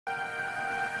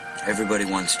Everybody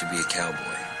wants to be a cowboy.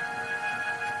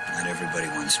 Not everybody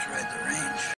wants to ride the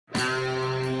range.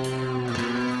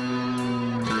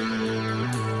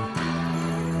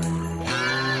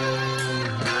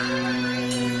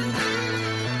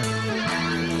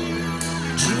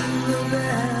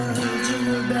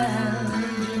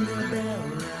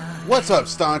 What's up,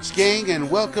 Staunch Gang, and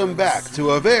welcome back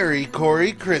to a very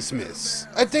Corey Christmas.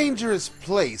 A Dangerous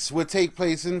Place would take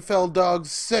place in Feldog's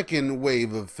second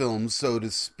wave of films, so to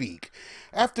speak,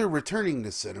 after returning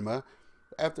to cinema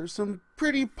after some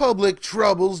pretty public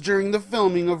troubles during the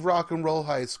filming of Rock and Roll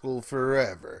High School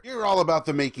Forever. You're all about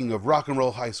the making of Rock and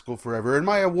Roll High School Forever and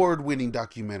my award-winning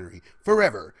documentary,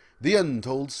 Forever, the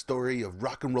untold story of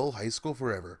Rock and Roll High School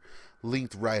Forever,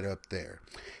 linked right up there.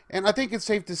 And I think it's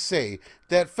safe to say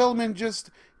that Feldman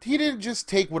he didn't just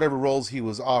take whatever roles he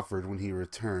was offered when he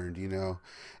returned, you know.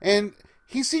 And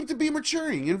he seemed to be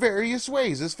maturing in various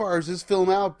ways as far as his film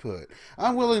output.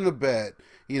 I'm willing to bet,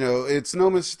 you know, it's no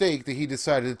mistake that he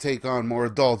decided to take on more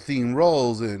adult-themed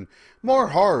roles and more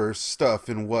horror stuff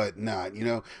and whatnot, you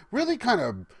know. Really kind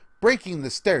of breaking the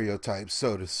stereotypes,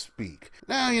 so to speak.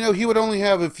 Now, you know, he would only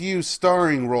have a few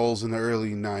starring roles in the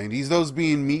early 90s, those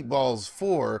being Meatballs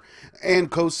 4 and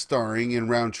co-starring in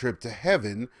Round Trip to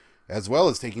Heaven, as well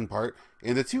as taking part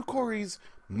in the two Corys'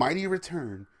 mighty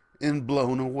return in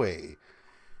Blown Away.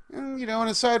 And, you know, and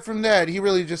aside from that, he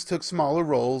really just took smaller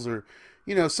roles or,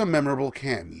 you know, some memorable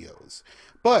cameos.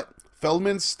 But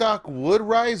Feldman's stock would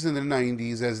rise in the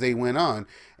 90s as they went on,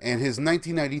 and his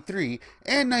 1993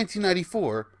 and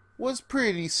 1994 was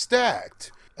pretty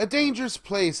stacked. A Dangerous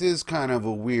Place is kind of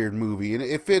a weird movie, and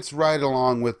it fits right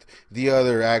along with the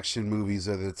other action movies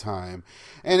of the time.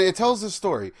 And it tells the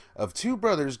story of two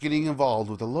brothers getting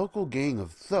involved with a local gang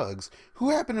of thugs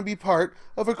who happen to be part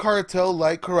of a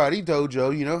cartel-like karate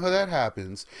dojo. You know how that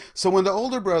happens. So when the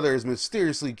older brother is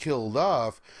mysteriously killed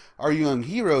off, our young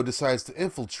hero decides to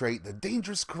infiltrate the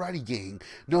dangerous karate gang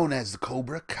known as the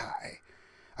Cobra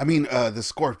the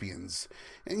Scorpions.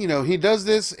 And, you know, he does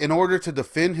this in order to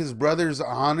defend his brother's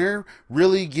honor,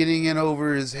 really getting in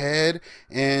over his head,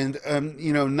 and,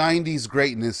 90s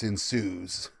greatness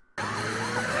ensues.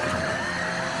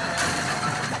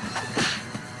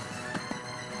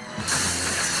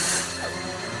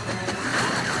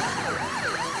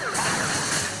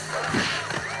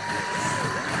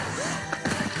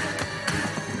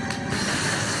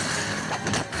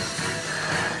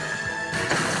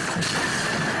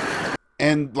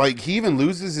 And, like, he even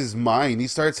loses his mind. He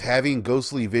starts having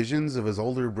ghostly visions of his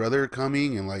older brother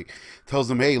coming and, like, tells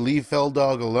him, hey, leave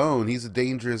Feldog alone. He's a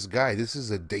dangerous guy. This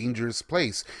is a dangerous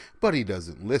place. But he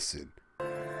doesn't listen.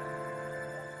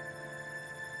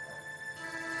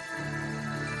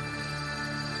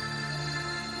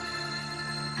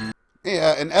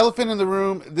 Yeah, an elephant in the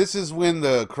room. This is when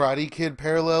the Karate Kid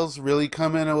parallels really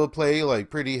come into play, like,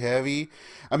 pretty heavy.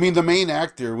 I mean, the main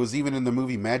actor was even in the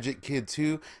movie Magic Kid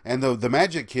 2, and the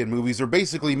Magic Kid movies are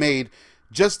basically made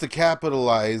just to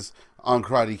capitalize on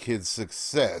Karate Kid's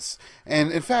success.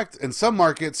 And, in fact, in some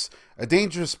markets, A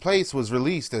Dangerous Place was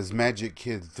released as Magic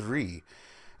Kid 3.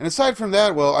 And aside from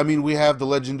that, well, I mean, we have the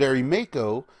legendary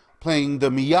Mako playing the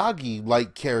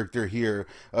Miyagi-like character here,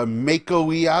 a Mako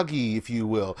Miyagi, if you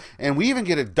will. And we even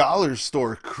get a dollar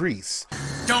store crease.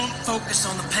 Don't focus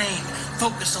on the pain.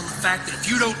 Focus on the fact that if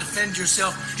you don't defend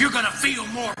yourself, you're gonna feel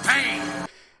more pain.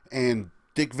 And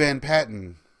Dick Van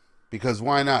Patten, because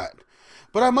why not?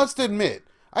 But I must admit,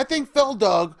 I think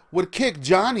Feldog would kick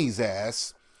Johnny's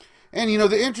ass. And, you know,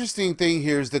 the interesting thing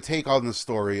here is the take on the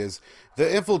story is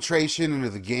the infiltration into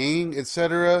the gang,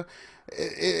 etc.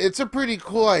 It's a pretty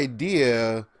cool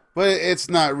idea, but it's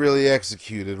not really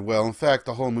executed well. In fact,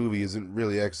 the whole movie isn't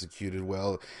really executed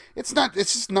well. It's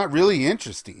just not really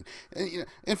interesting.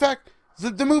 In fact,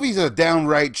 the movie's a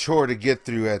downright chore to get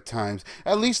through at times,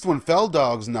 at least when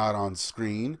Feldog's not on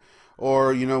screen,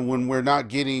 or, you know, when we're not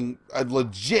getting a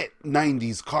legit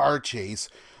 90s car chase,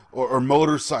 or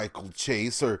motorcycle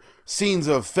chase, or scenes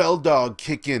of Feldog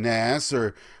kicking ass,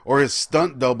 or his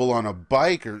stunt double on a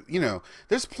bike, or, you know,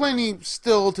 there's plenty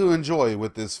still to enjoy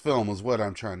with this film, is what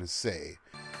I'm trying to say.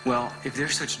 Well, if they're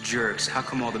such jerks, how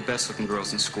come all the best-looking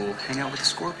girls in school hang out with the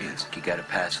Scorpions? You gotta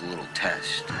pass a little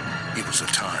test. It was a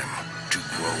time to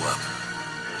grow up.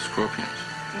 Scorpions?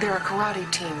 They're a karate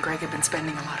team. Greg had been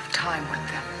spending a lot of time with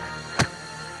them.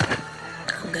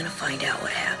 I'm gonna find out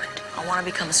what happened. I want to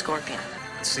become a Scorpion.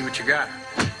 Let's see what you got.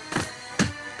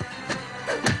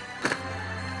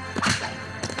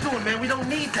 Doing, man, we don't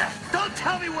need that. Don't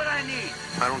tell me what I need.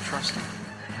 I don't trust him.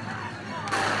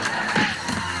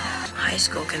 I high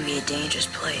school can be a dangerous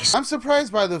place. I'm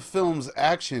surprised by the film's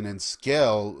action and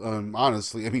scale,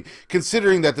 honestly. I mean,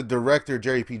 considering that the director,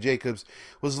 Jerry P. Jacobs,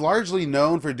 was largely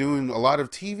known for doing a lot of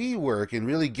TV work and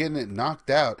really getting it knocked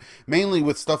out, mainly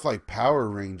with stuff like Power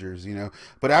Rangers, you know.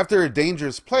 But after A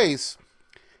Dangerous Place,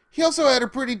 he also had a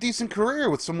pretty decent career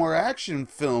with some more action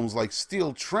films like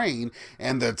Steel Train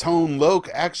and the Tone Loc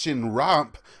action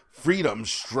romp Freedom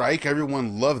Strike.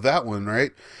 Everyone loved that one,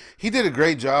 right? He did a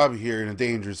great job here in A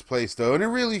Dangerous Place, though, and it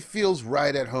really feels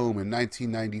right at home in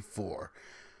 1994.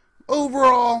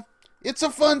 Overall, it's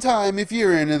a fun time if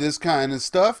you're into this kind of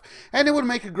stuff, and it would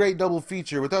make a great double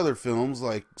feature with other films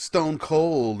like Stone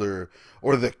Cold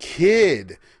or The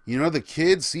Kid. You know, The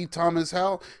Kid, C. Thomas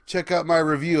Howell? Check out my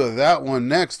review of that one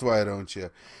next, why don't you?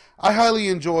 I highly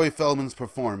enjoy Feldman's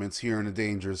performance here in A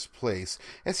Dangerous Place,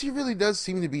 as he really does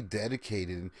seem to be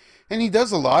dedicated, and he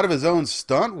does a lot of his own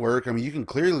stunt work. I mean, you can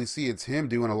clearly see it's him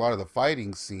doing a lot of the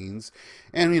fighting scenes,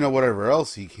 and, you know, whatever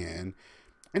else he can.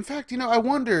 In fact, you know, I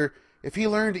wonder if he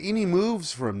learned any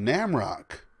moves from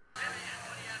Namrock.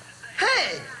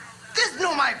 Hey, this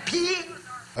no my pig.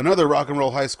 Another Rock and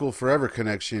Roll High School Forever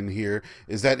connection here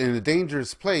is that in A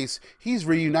Dangerous Place, he's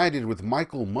reunited with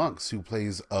Michael Monks, who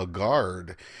plays a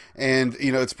guard. And,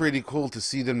 you know, it's pretty cool to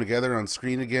see them together on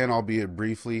screen again, albeit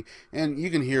briefly. And you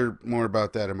can hear more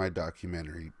about that in my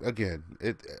documentary. Again,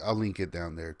 I'll link it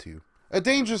down there, too. A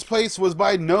Dangerous Place was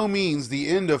by no means the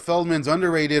end of Feldman's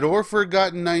underrated or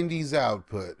forgotten 90s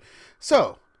output.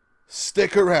 So,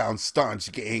 stick around, staunch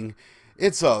gang.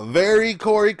 It's a very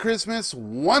Corey Christmas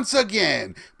once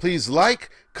again. Please like,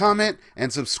 comment,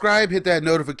 and subscribe. Hit that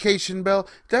notification bell.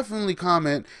 Definitely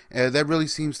comment. That really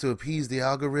seems to appease the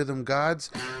algorithm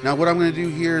gods. Now, what I'm going to do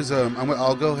here is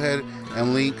I'll go ahead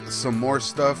and link some more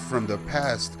stuff from the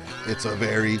past. It's a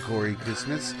very Corey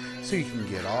Christmas, so you can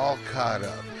get all caught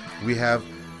up. We have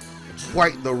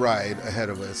quite the ride ahead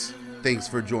of us. Thanks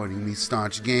for joining me,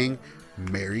 staunch gang.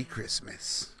 Merry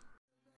Christmas.